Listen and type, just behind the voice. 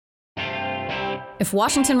If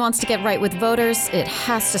Washington wants to get right with voters, it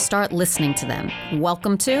has to start listening to them.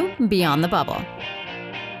 Welcome to Beyond the Bubble.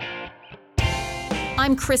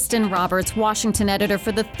 I'm Kristen Roberts, Washington editor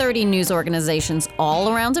for the 30 news organizations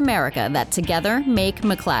all around America that together make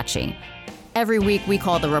McClatchy. Every week, we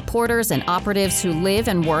call the reporters and operatives who live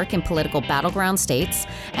and work in political battleground states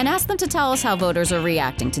and ask them to tell us how voters are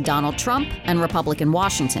reacting to Donald Trump and Republican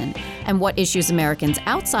Washington, and what issues Americans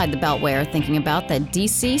outside the Beltway are thinking about that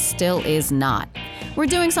D.C. still is not. We're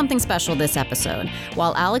doing something special this episode.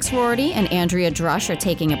 While Alex Rorty and Andrea Drush are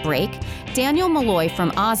taking a break, Daniel Malloy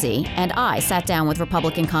from OZY and I sat down with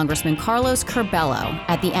Republican Congressman Carlos Curbelo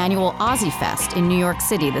at the annual OZY Fest in New York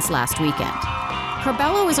City this last weekend.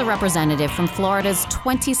 Curbelo is a representative from Florida's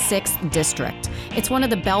 26th district. It's one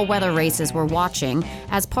of the bellwether races we're watching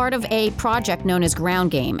as part of a project known as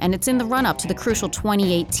Ground Game, and it's in the run-up to the crucial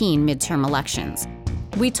 2018 midterm elections.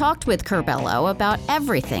 We talked with Curbelo about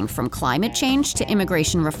everything from climate change to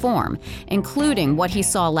immigration reform, including what he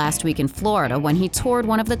saw last week in Florida when he toured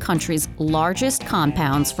one of the country's largest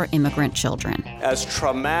compounds for immigrant children. As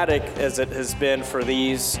traumatic as it has been for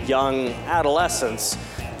these young adolescents,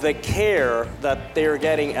 the care that they're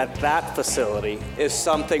getting at that facility is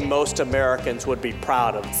something most Americans would be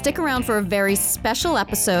proud of. Stick around for a very special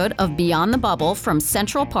episode of Beyond the Bubble from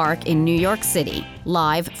Central Park in New York City,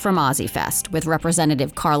 live from OZY Fest with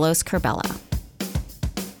Representative Carlos Curbelo.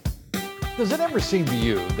 Does it ever seem to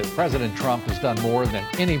you that President Trump has done more than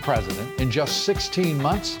any president in just 16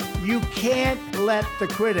 months? You can't let the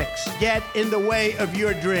critics get in the way of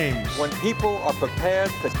your dreams. When people are prepared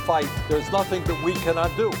to fight, there's nothing that we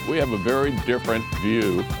cannot do. We have a very different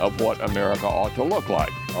view of what America ought to look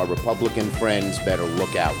like. Our Republican friends better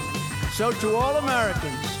look out. So to all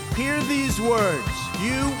Americans, hear these words.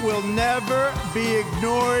 You will never be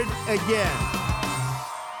ignored again.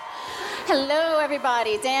 Hello,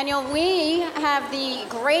 everybody. Daniel, we have the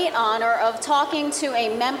great honor of talking to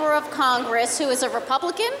a member of Congress who is a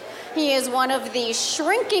Republican. He is one of the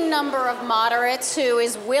shrinking number of moderates who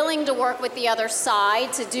is willing to work with the other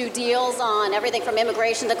side to do deals on everything from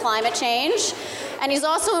immigration to climate change. And he's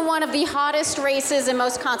also in one of the hottest races and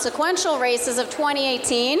most consequential races of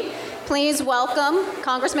 2018. Please welcome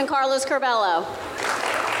Congressman Carlos Curbelo.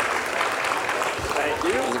 Thank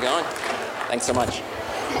you. How's it going? Thanks so much.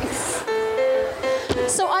 Thanks.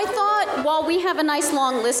 So I thought, while we have a nice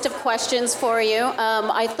long list of questions for you,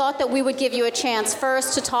 I thought that we would give you a chance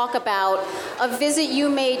first to talk about a visit you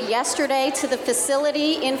made yesterday to the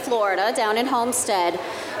facility in Florida, down in Homestead,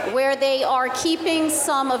 where they are keeping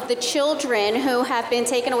some of the children who have been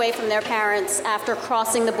taken away from their parents after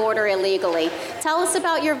crossing the border illegally. Tell us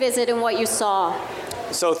about your visit and what you saw.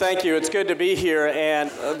 So thank you. It's good to be here,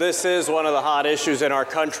 and this is one of the hot issues in our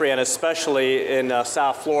country, and especially in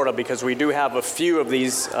South Florida, because we do have a few of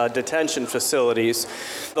these detention facilities.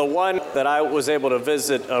 The one that I was able to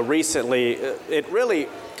visit recently, it really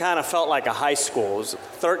kind of felt like a high school. It was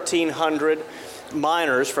 1,300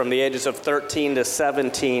 minors from the ages of 13 to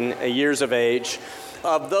 17 years of age.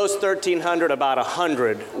 Of those 1,300, about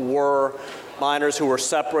 100 were minors who were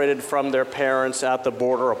separated from their parents at the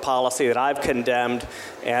border, a policy that I've condemned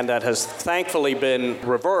and that has thankfully been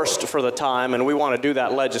reversed for the time, and we want to do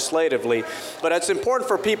that legislatively. But it's important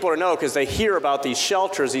for people to know because they hear about these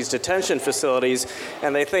shelters, these detention facilities,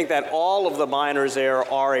 and they think that all of the minors there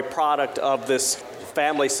are a product of this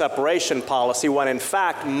family separation policy, when in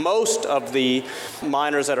fact most of the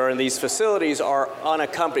minors that are in these facilities are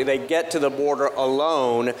unaccompanied. They get to the border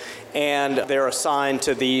alone and they're assigned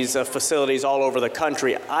to these facilities all over the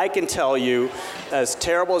country. I can tell you, as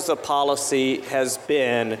terrible as the policy has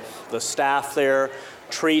been, the staff there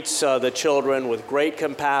treats the children with great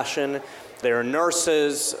compassion. There are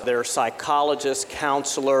nurses, there are psychologists,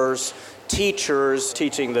 counselors, teachers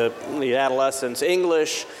teaching the adolescents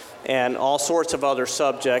English and all sorts of other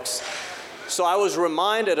subjects. So I was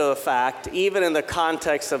reminded of the fact, even in the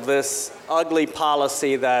context of this ugly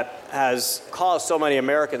policy that has caused so many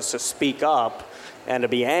Americans to speak up and to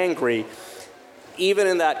be angry, even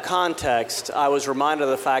in that context, I was reminded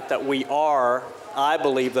of the fact that we are, I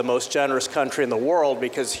believe, the most generous country in the world,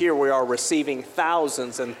 because here we are receiving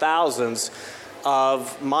thousands and thousands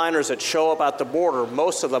of minors that show up at the border,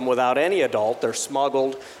 most of them without any adult. They're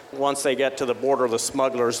smuggled. Once they get to the border, the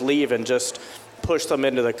smugglers leave and just push them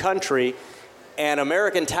into the country. And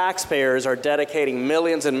American taxpayers are dedicating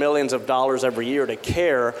millions and millions of dollars every year to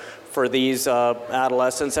care for these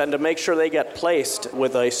adolescents and to make sure they get placed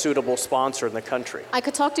with a suitable sponsor in the country. I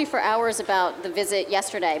could talk to you for hours about the visit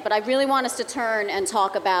yesterday, but I really want us to turn and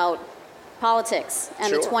talk about politics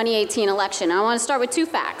and the 2018 election. I want to start with two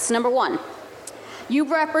facts. Number one, You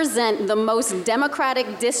represent the most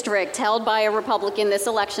Democratic district held by a Republican this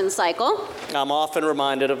election cycle. I'm often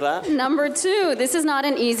reminded of that. Number two, this is not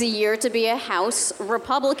an easy year to be a House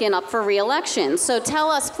Republican up for re-election. So tell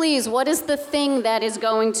us, please, what is the thing that is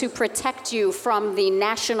going to protect you from the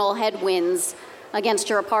national headwinds against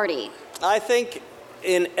your party? I think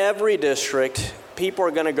in every district, people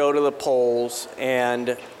are going to go to the polls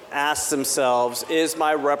and ask themselves, is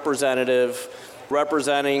my representative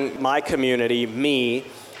representing my community, me,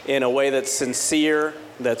 in a way that's sincere,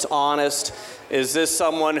 that's honest? Is this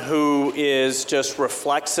someone who is just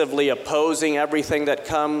reflexively opposing everything that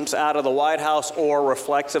comes out of the White House or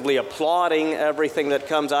reflexively applauding everything that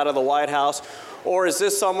comes out of the White House? Or is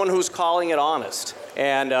this someone who's calling it honest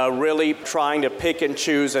and really trying to pick and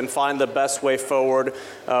choose and find the best way forward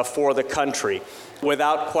for the country?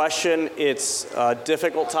 Without question, it's a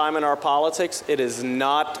difficult time in our politics. It is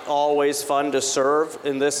not always fun to serve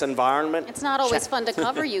in this environment. It's not always fun to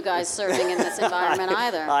cover you guys serving in this environment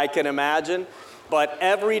either. I can imagine. But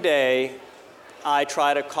every day, I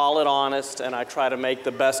try to call it honest and I try to make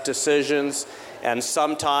the best decisions. And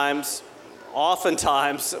sometimes,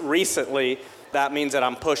 oftentimes, recently, that means that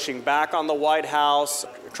I'm pushing back on the White House,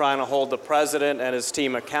 trying to hold the president and his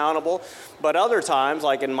team accountable. But other times,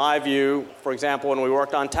 like in my view, for example, when we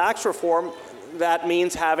worked on tax reform, that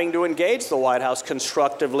means having to engage the White House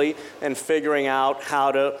constructively and figuring out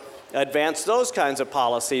how to advance those kinds of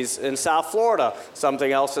policies in South Florida.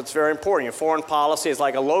 Something else that's very important. Foreign policy is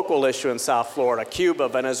like a local issue in South Florida. Cuba,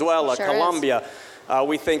 Venezuela, Sure Colombia.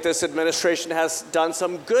 We think this administration has done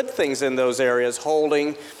some good things in those areas,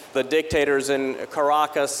 holding the dictators in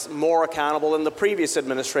Caracas more accountable than the previous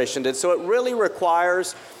administration did. So it really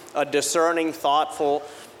requires a discerning, thoughtful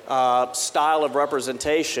style of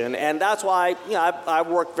representation. And that's why I've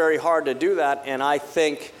worked very hard to do that, and I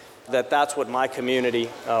think that that's what my community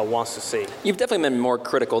wants to see. You've definitely been more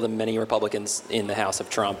critical than many Republicans in the House of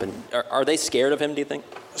Trump. And are they scared of him, do you think?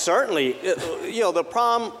 Certainly. The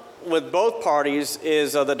problem with both parties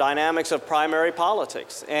is the dynamics of primary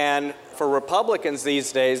politics. And for Republicans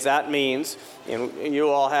these days, that means, you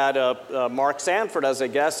all had Mark Sanford as a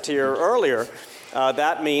guest here earlier.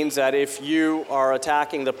 That means that if you are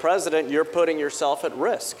attacking the president, you're putting yourself at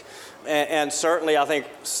risk. And certainly I think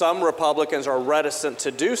some Republicans are reticent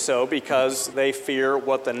to do so because they fear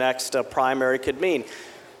what the next primary could mean.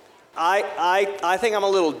 I think I'm a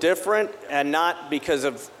little different, and not because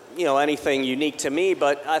of anything unique to me,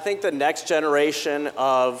 but I think the next generation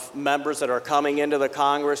of members that are coming into the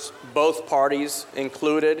Congress, both parties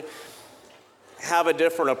included, have a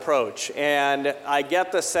different approach. And I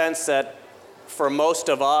get the sense that for most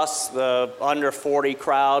of us, the under 40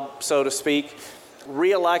 crowd, so to speak,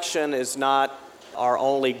 re-election is not our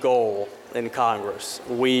only goal in Congress.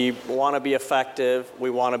 We want to be effective, we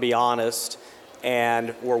want to be honest,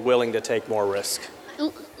 and we're willing to take more risk.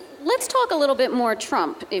 Let's talk a little bit more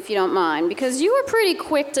Trump, if you don't mind, because you were pretty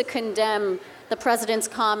quick to condemn the president's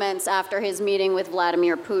comments after his meeting with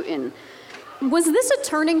Vladimir Putin. Was this a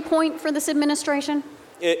turning point for this administration?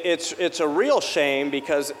 It's a real shame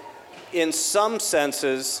because in some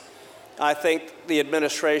senses, I think the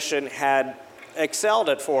administration had excelled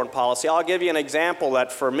at foreign policy. I'll give you an example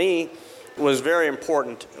that for me was very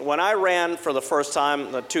important. When I ran for the first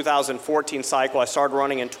time, the 2014 cycle, I started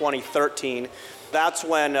running in 2013. That's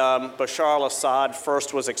when Bashar al-Assad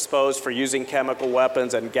first was exposed for using chemical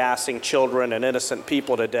weapons and gassing children and innocent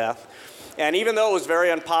people to death. And even though it was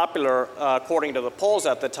very unpopular, according to the polls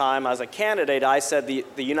at the time, as a candidate, I said the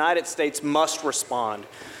United States must respond.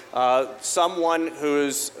 Someone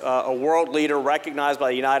who's a world leader recognized by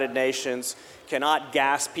the United Nations cannot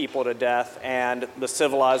gas people to death and the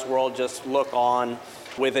civilized world just look on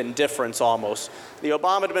with indifference almost. The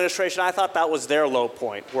Obama administration, I thought that was their low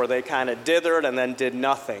point, where they kind of dithered and then did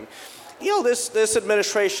nothing. This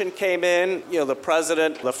administration came in, the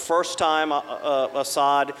president, the first time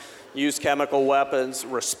Assad used chemical weapons,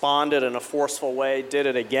 responded in a forceful way, did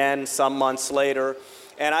it again some months later.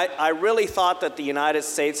 And I really thought that the United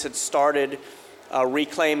States had started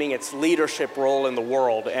reclaiming its leadership role in the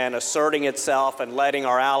world and asserting itself and letting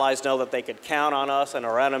our allies know that they could count on us and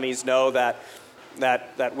our enemies know that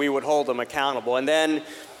we would hold them accountable. And then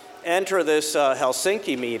enter this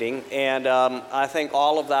Helsinki meeting, and I think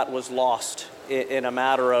all of that was lost in a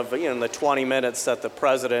matter of the 20 minutes that the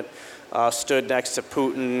president stood next to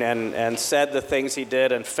Putin and said the things he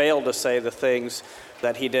did and failed to say the things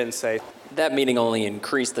that he didn't say. That meeting only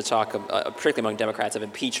increased the talk, particularly among Democrats, of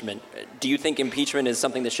impeachment. Do you think impeachment is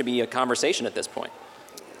something that should be a conversation at this point?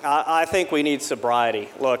 I think we need sobriety.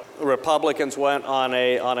 Look, Republicans went on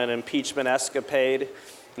an impeachment escapade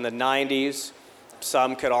in the 90s.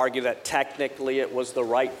 some could argue that technically it was the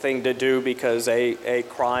right thing to do because a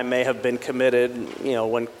crime may have been committed,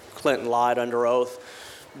 when Clinton lied under oath.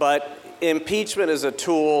 But impeachment is a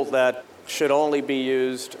tool that should only be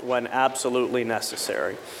used when absolutely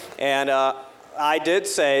necessary. And I did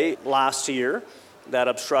say last year that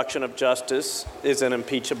obstruction of justice is an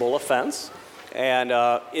impeachable offense. And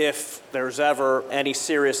if there's ever any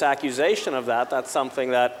serious accusation of that, that's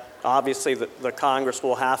something that obviously the Congress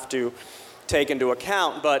will have to take into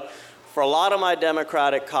account. But for a lot of my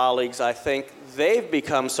Democratic colleagues, I think they've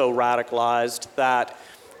become so radicalized that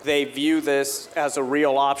they view this as a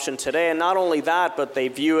real option today. And not only that, but they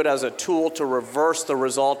view it as a tool to reverse the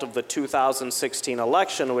result of the 2016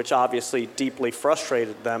 election, which obviously deeply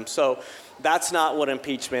frustrated them. So that's not what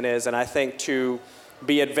impeachment is. And I think to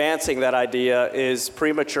be advancing that idea is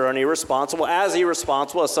premature and irresponsible as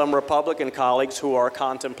some Republican colleagues who are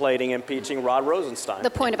contemplating impeaching Rod Rosenstein. The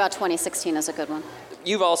point about 2016 is a good one.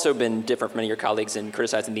 You've also been different from many of your colleagues in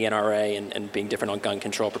criticizing the NRA and being different on gun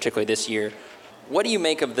control, particularly this year. What do you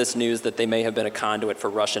make of this news that they may have been a conduit for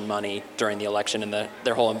Russian money during the election and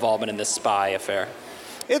their whole involvement in this spy affair?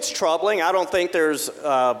 It's troubling. I don't think there's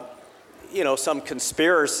some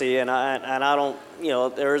conspiracy, and I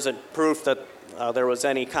don't, there isn't proof that there was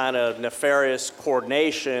any kind of nefarious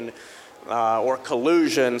coordination or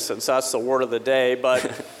collusion, since that's the word of the day.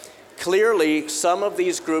 But clearly, some of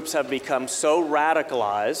these groups have become so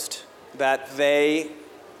radicalized that they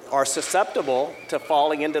are susceptible to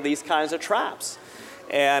falling into these kinds of traps.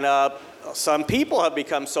 And some people have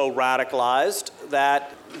become so radicalized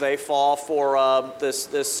that they fall for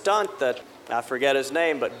this stunt that, I forget his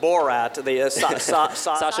name, but Borat,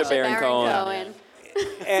 Sacha Baron Cohen.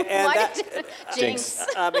 And Jinx.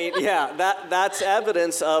 I mean, yeah, that's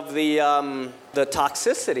evidence of the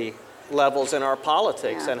toxicity levels in our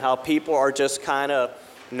politics and how people are just kind of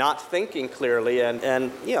not thinking clearly, and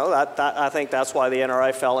that I think that's why the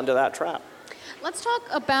NRA fell into that trap. Let's talk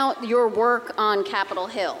about your work on Capitol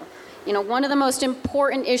Hill. One of the most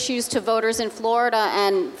important issues to voters in Florida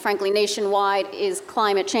and frankly nationwide is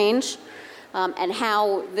climate change, and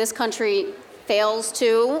how this country fails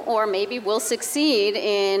to or maybe will succeed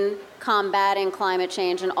in combating climate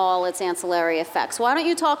change and all its ancillary effects. Why don't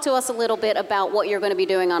you talk to us a little bit about what you're going to be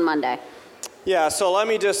doing on Monday? Yeah, so let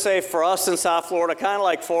me just say, for us in South Florida, kind of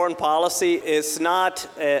like foreign policy, it's not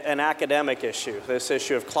an academic issue. This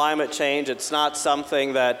issue of climate change, it's not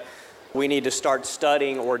something that we need to start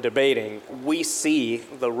studying or debating. We see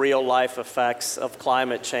the real life effects of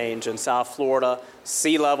climate change in South Florida.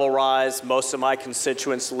 Sea level rise, most of my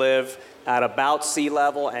constituents live at about sea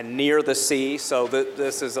level and near the sea, so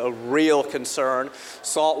this is a real concern.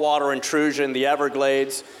 Saltwater intrusion, the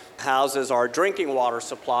Everglades, houses our drinking water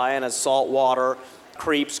supply, and as salt water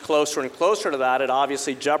creeps closer and closer to that, it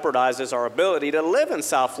obviously jeopardizes our ability to live in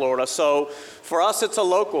South Florida. So for us, it's a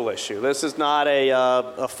local issue. This is not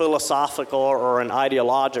a philosophical or an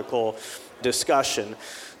ideological discussion.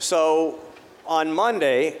 So on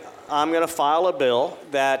Monday, I'm going to file a bill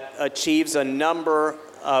that achieves a number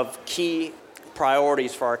of key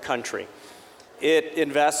priorities for our country. It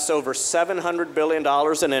invests over $700 billion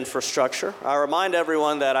in infrastructure. I remind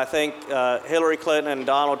everyone that I think Hillary Clinton and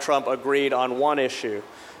Donald Trump agreed on one issue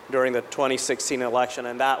during the 2016 election,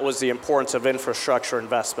 and that was the importance of infrastructure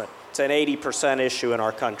investment. It's an 80% issue in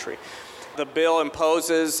our country. The bill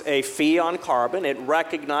imposes a fee on carbon. It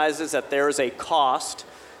recognizes that there is a cost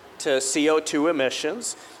to CO2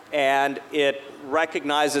 emissions, and it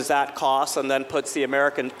recognizes that cost and then puts the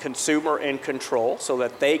American consumer in control so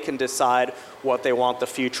that they can decide what they want the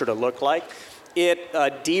future to look like. It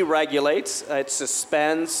deregulates, it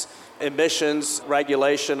suspends emissions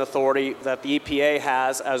regulation authority that the EPA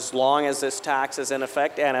has as long as this tax is in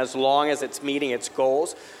effect and as long as it's meeting its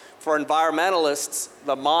goals. For environmentalists,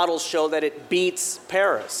 the models show that it beats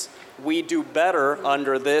Paris. We do better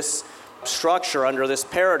under this structure, under this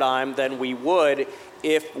paradigm, than we would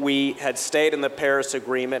if we had stayed in the Paris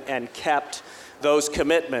Agreement and kept those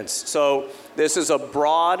commitments. So this is a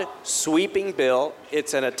broad, sweeping bill.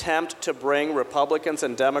 It's an attempt to bring Republicans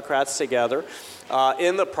and Democrats together.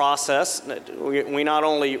 In the process, we not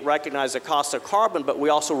only recognize the cost of carbon, but we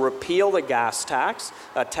also repeal the gas tax,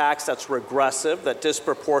 a tax that's regressive, that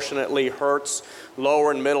disproportionately hurts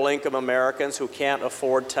lower and middle income Americans who can't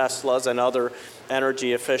afford Teslas and other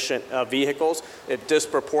energy efficient vehicles. It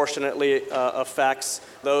disproportionately affects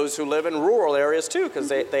those who live in rural areas too, because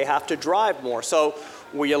they have to drive more. So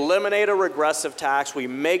we eliminate a regressive tax. We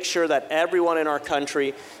make sure that everyone in our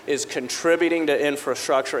country is contributing to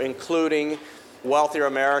infrastructure, including wealthier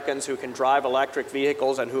Americans who can drive electric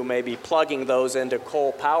vehicles and who may be plugging those into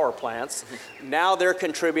coal power plants. Now they're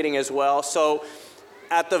contributing as well. So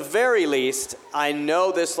At the very least, I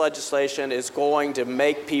know this legislation is going to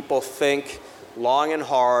make people think long and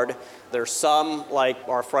hard. There's some, like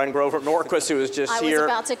our friend Grover Norquist, who was just here, I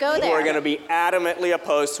was about to go there, who are going to be adamantly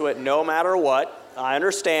opposed to it no matter what. I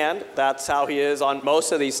understand that's how he is on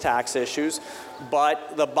most of these tax issues.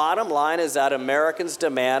 But the bottom line is that Americans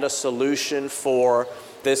demand a solution for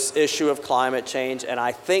this issue of climate change. And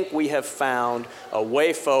I think we have found a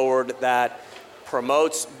way forward that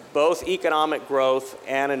promotes both economic growth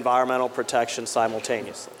and environmental protection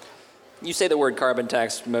simultaneously. You say the word carbon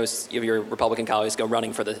tax, most of your Republican colleagues go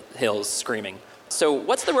running for the hills screaming. So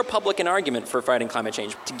what's the Republican argument for fighting climate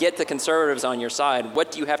change? To get the conservatives on your side,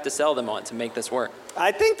 what do you have to sell them on to make this work?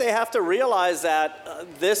 I think they have to realize that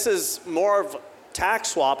this is more of tax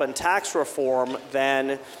swap and tax reform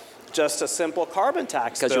than just a simple carbon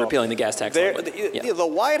tax bill. Because you're repealing the gas tax. The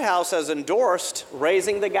White House has endorsed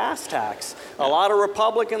raising the gas tax. A lot of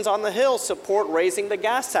Republicans on the Hill support raising the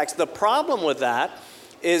gas tax. The problem with that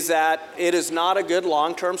is that it is not a good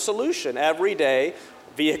long-term solution. Every day,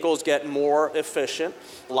 vehicles get more efficient.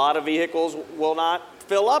 A lot of vehicles will not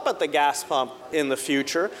fill up at the gas pump in the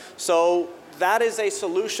future. So that is a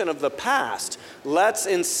solution of the past. Let's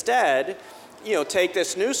instead take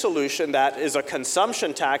this new solution that is a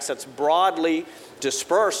consumption tax that's broadly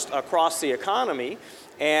dispersed across the economy,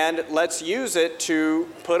 and let's use it to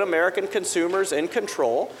put American consumers in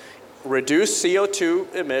control, reduce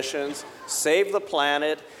CO2 emissions, save the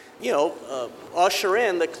planet, usher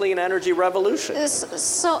in the clean energy revolution.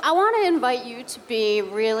 So I want to invite you to be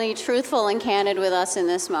really truthful and candid with us in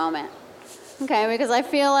this moment. Okay, because I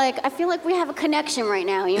feel like we have a connection right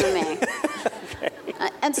now, you and me. Okay.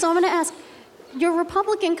 And so I'm going to ask, your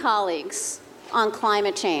Republican colleagues on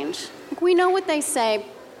climate change, we know what they say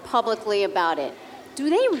publicly about it. Do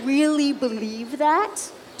they really believe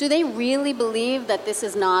that? Do they really believe that this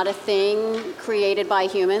is not a thing created by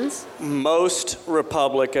humans? Most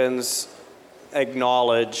Republicans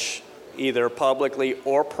acknowledge, either publicly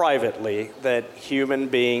or privately, that human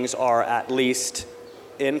beings are at least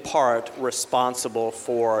in part responsible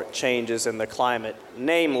for changes in the climate,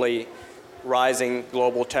 namely rising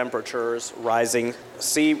global temperatures, rising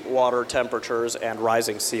seawater temperatures, and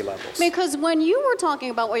rising sea levels. Because when you were talking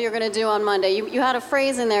about what you're going to do on Monday, you had a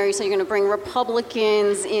phrase in there, you said you're going to bring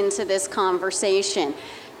Republicans into this conversation.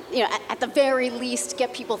 At the very least,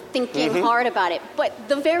 get people thinking hard about it. But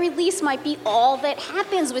the very least might be all that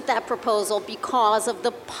happens with that proposal because of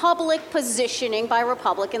the public positioning by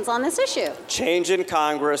Republicans on this issue. Change in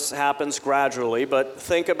Congress happens gradually, but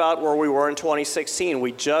think about where we were in 2016.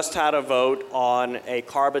 We just had a vote on a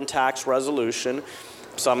carbon tax resolution.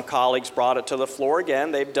 Some colleagues brought it to the floor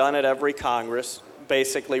again. They've done it every Congress,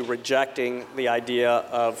 basically rejecting the idea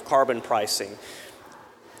of carbon pricing.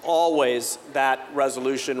 Always that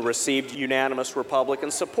resolution received unanimous Republican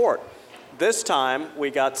support. This time we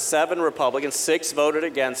got 7 Republicans, 6 voted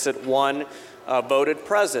against it, 1 voted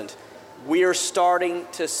present. We are starting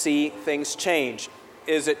to see things change.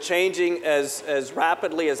 Is it changing as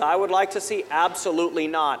rapidly as I would like to see? Absolutely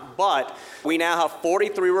not. But we now have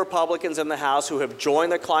 43 Republicans in the House who have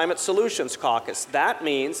joined the Climate Solutions Caucus. That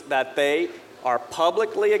means that they are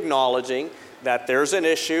publicly acknowledging that there's an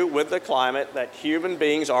issue with the climate, that human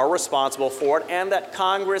beings are responsible for it, and that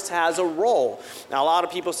Congress has a role. Now, a lot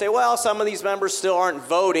of people say, well, some of these members still aren't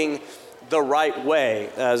voting the right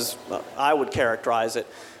way, as I would characterize it.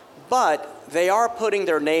 But they are putting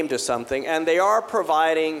their name to something, and they are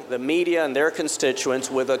providing the media and their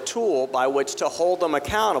constituents with a tool by which to hold them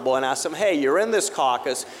accountable and ask them, hey, you're in this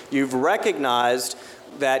caucus, you've recognized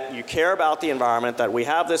that you care about the environment, that we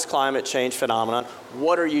have this climate change phenomenon.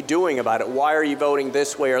 What are you doing about it? Why are you voting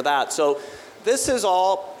this way or that? So this is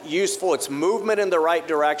all useful. It's movement in the right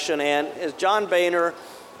direction. And as John Boehner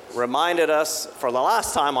reminded us for the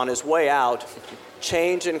last time on his way out,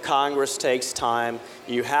 change in Congress takes time.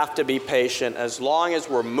 You have to be patient. As long as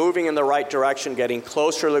we're moving in the right direction, getting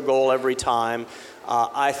closer to the goal every time,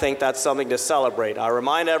 I think that's something to celebrate. I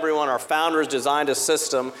remind everyone our founders designed a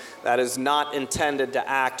system that is not intended to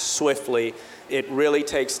act swiftly. It really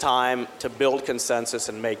takes time to build consensus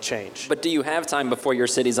and make change. But do you have time before your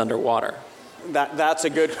city's underwater? That's a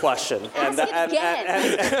good question. Ask it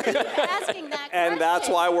again. Keep asking that question. And that's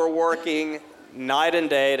why we're working night and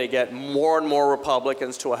day to get more and more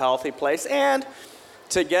Republicans to a healthy place, and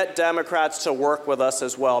to get Democrats to work with us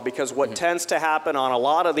as well, because what tends to happen on a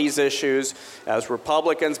lot of these issues, as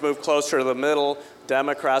Republicans move closer to the middle,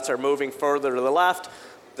 Democrats are moving further to the left,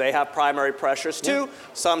 they have primary pressures too.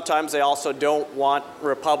 Sometimes they also don't want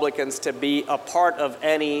Republicans to be a part of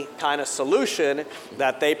any kind of solution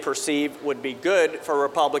that they perceive would be good for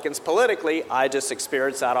Republicans politically. I just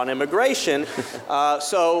experienced that on immigration.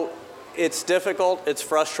 So it's difficult, it's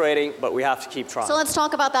frustrating, but we have to keep trying. So let's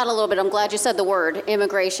talk about that a little bit. I'm glad you said the word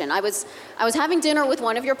immigration. I was having dinner with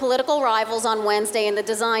one of your political rivals on Wednesday in the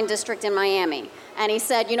Design District in Miami, and he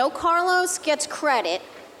said, Carlos gets credit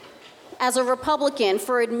as a Republican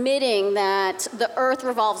for admitting that the earth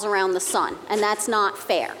revolves around the sun, and that's not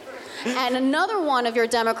fair. And another one of your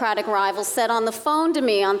Democratic rivals said on the phone to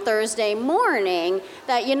me on Thursday morning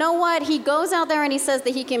that, he goes out there and he says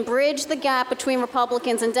that he can bridge the gap between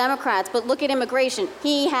Republicans and Democrats, but look at immigration.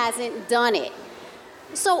 He hasn't done it.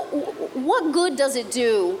 So what good does it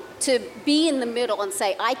do to be in the middle and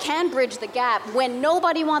say, I can bridge the gap when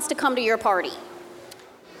nobody wants to come to your party?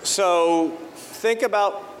 So think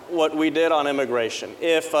about what we did on immigration.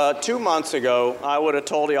 If 2 months ago I would have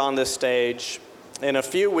told you on this stage, in a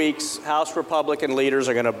few weeks, House Republican leaders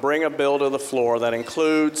are going to bring a bill to the floor that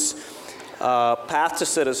includes path to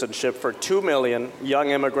citizenship for 2 million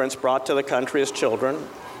young immigrants brought to the country as children,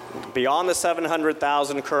 beyond the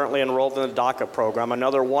 700,000 currently enrolled in the DACA program,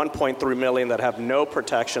 another 1.3 million that have no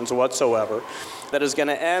protections whatsoever, that is going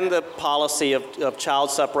to end the policy of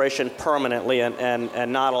child separation permanently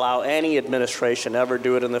and not allow any administration to ever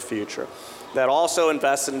do it in the future, that also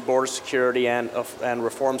invests in border security and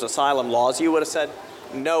reforms asylum laws. You would have said,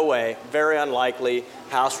 no way, very unlikely,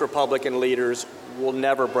 House Republican leaders will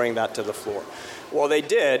never bring that to the floor. Well, they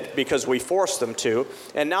did because we forced them to.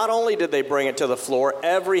 And not only did they bring it to the floor,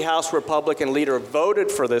 every House Republican leader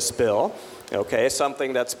voted for this bill,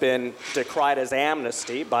 something that's been decried as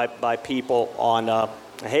amnesty by people on, I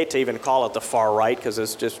hate to even call it the far right because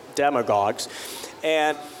it's just demagogues.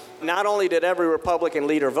 And not only did every Republican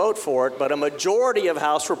leader vote for it, but a majority of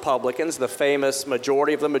House Republicans, the famous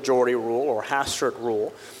majority of the majority rule or Hastert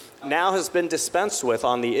rule, now has been dispensed with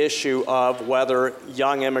on the issue of whether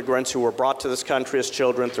young immigrants who were brought to this country as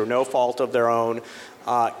children through no fault of their own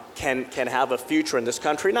can have a future in this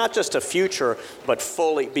country. Not just a future, but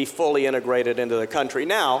be fully integrated into the country.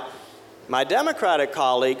 Now, my Democratic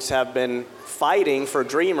colleagues have been fighting for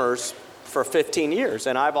Dreamers for 15 years,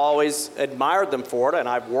 and I've always admired them for it, and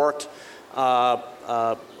I've worked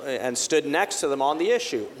and stood next to them on the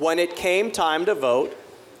issue. When it came time to vote,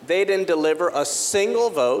 they didn't deliver a single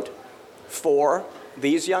vote for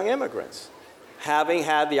these young immigrants, having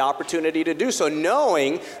had the opportunity to do so,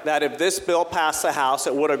 knowing that if this bill passed the House,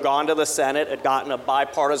 it would have gone to the Senate, it gotten a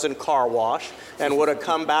bipartisan car wash, and would have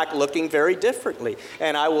come back looking very differently.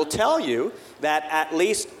 And I will tell you that at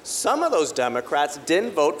least some of those Democrats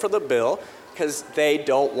didn't vote for the bill because they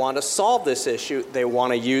don't want to solve this issue. They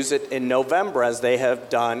want to use it in November, as they have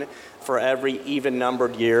done for every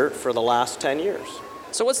even-numbered year for the last 10 years.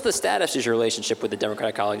 So what's the status of your relationship with the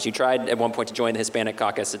Democratic colleagues? You tried at one point to join the Hispanic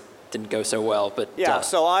caucus. It didn't go so well, but...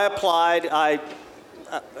 So I applied. I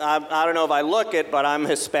don't know if I look it, but I'm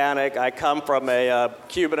Hispanic. I come from a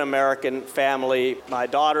Cuban-American family. My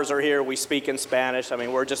daughters are here. We speak in Spanish. I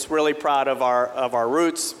mean, we're just really proud of our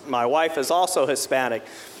roots. My wife is also Hispanic.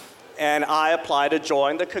 And I applied to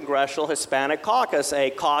join the Congressional Hispanic Caucus, a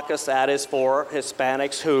caucus that is for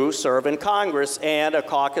Hispanics who serve in Congress, and a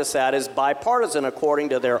caucus that is bipartisan according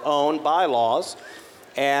to their own bylaws.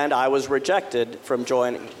 And I was rejected from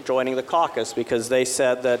joining the caucus because they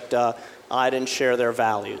said that I didn't share their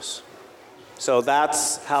values. So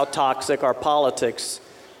that's how toxic our politics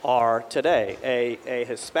are today. A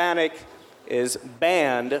Hispanic is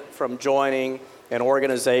banned from joining an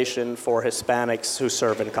organization for Hispanics who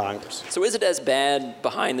serve in Congress. So is it as bad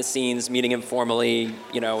behind the scenes, meeting informally,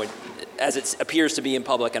 as it appears to be in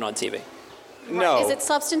public and on TV? No. Is it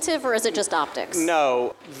substantive or is it just optics?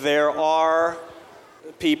 No. There are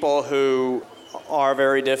people who are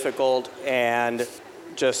very difficult and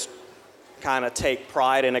just kind of take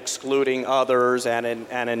pride in excluding others and in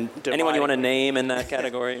dividing. Anyone you want to name in that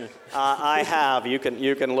category? I have. You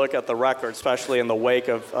can look at the record, especially in the wake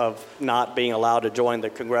of not being allowed to join the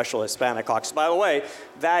Congressional Hispanic Caucus. By the way,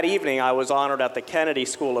 that evening I was honored at the Kennedy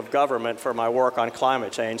School of Government for my work on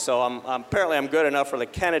climate change. So apparently I'm good enough for the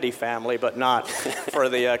Kennedy family, but not for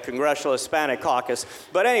the Congressional Hispanic Caucus.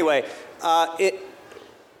 But anyway,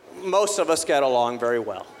 most of us get along very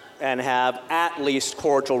well and have at least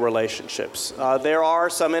cordial relationships. There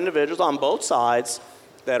are some individuals on both sides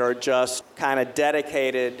that are just kind of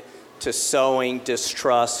dedicated to sowing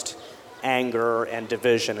distrust, anger, and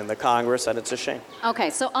division in the Congress, and it's a shame.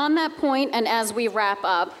 Okay, so on that point, and as we wrap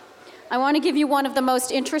up, I want to give you one of the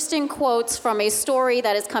most interesting quotes from a story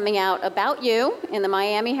that is coming out about you in the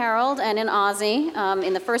Miami Herald and in Ozzy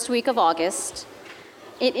in the first week of August.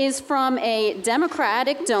 It is from a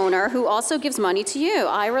Democratic donor who also gives money to you,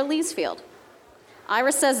 Ira Leesfield.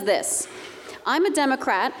 Ira says this: I'm a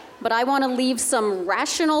Democrat, but I want to leave some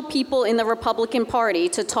rational people in the Republican Party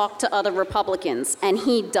to talk to other Republicans, and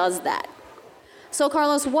he does that. So,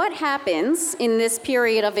 Carlos, what happens in this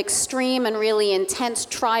period of extreme and really intense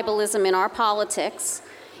tribalism in our politics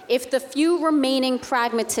if the few remaining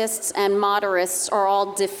pragmatists and moderates are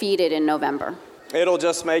all defeated in November? It'll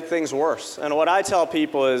just make things worse. And what I tell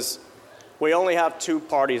people is we only have two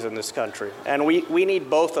parties in this country, and we need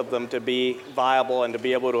both of them to be viable and to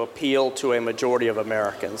be able to appeal to a majority of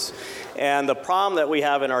Americans. And the problem that we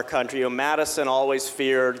have in our country, Madison always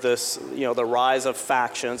feared this, the rise of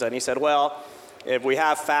factions, and he said, well, if we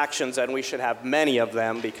have factions, then we should have many of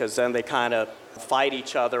them because then they kind of fight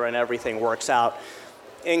each other and everything works out.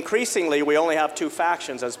 Increasingly, we only have two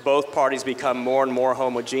factions as both parties become more and more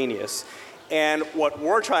homogeneous. And what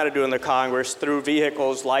we're trying to do in the Congress through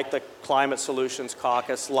vehicles like the Climate Solutions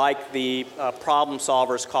Caucus, like the Problem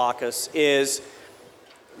Solvers Caucus, is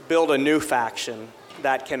build a new faction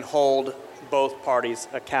that can hold both parties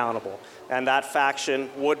accountable. And that faction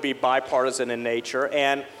would be bipartisan in nature.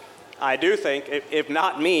 And I do think, if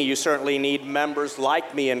not me, you certainly need members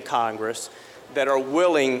like me in Congress that are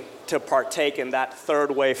willing to partake in that third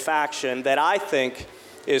way faction that I think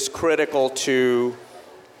is critical to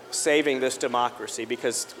saving this democracy,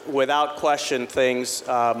 because without question things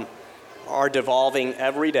are devolving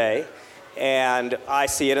every day. And I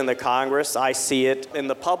see it in the Congress, I see it in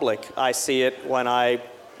the public, I see it when I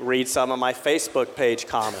read some of my Facebook page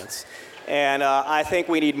comments. And I think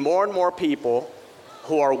we need more and more people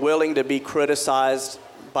who are willing to be criticized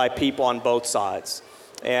by people on both sides.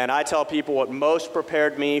 And I tell people what most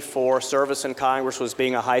prepared me for service in Congress was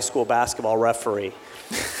being a high school basketball referee.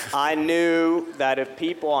 I knew that if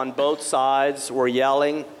people on both sides were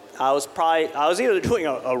yelling, I was either doing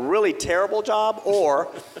a really terrible job or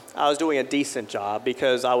I was doing a decent job,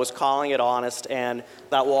 because I was calling it honest, and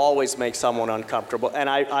that will always make someone uncomfortable. And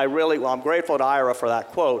I'm grateful to Ira for that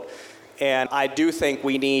quote. And I do think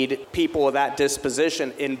we need people with that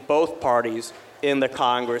disposition in both parties in the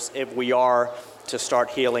Congress if we are to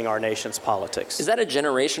start healing our nation's politics. Is that a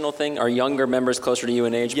generational thing? Are younger members closer to you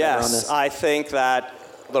in age? Yes, on this? I think that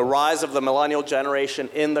the rise of the millennial generation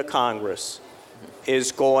in the Congress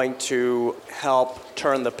is going to help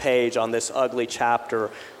turn the page on this ugly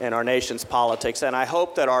chapter in our nation's politics. And I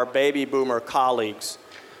hope that our baby boomer colleagues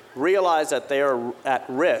realize that they are at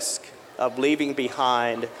risk of leaving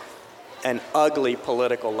behind an ugly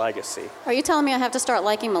political legacy. Are you telling me I have to start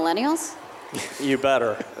liking millennials? You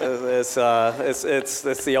better. It's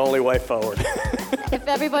the only way forward. If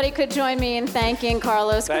everybody could join me in thanking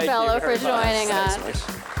Carlos Curbelo for joining us.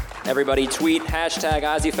 Everybody tweet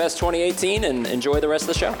 #OzzyFest2018 and enjoy the rest of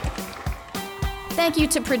the show. Thank you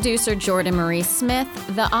to producer Jordan Marie Smith,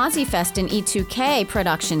 the OzzyFest and E2K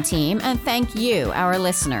production team, and thank you, our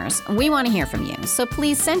listeners. We want to hear from you, so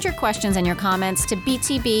please send your questions and your comments to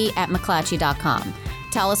btb@mcclatchy.com.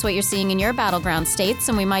 Tell us what you're seeing in your battleground states,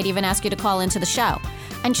 and we might even ask you to call into the show.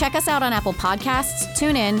 And check us out on Apple Podcasts,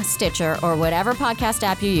 TuneIn, Stitcher, or whatever podcast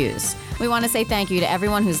app you use. We want to say thank you to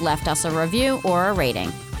everyone who's left us a review or a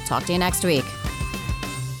rating. Talk to you next week.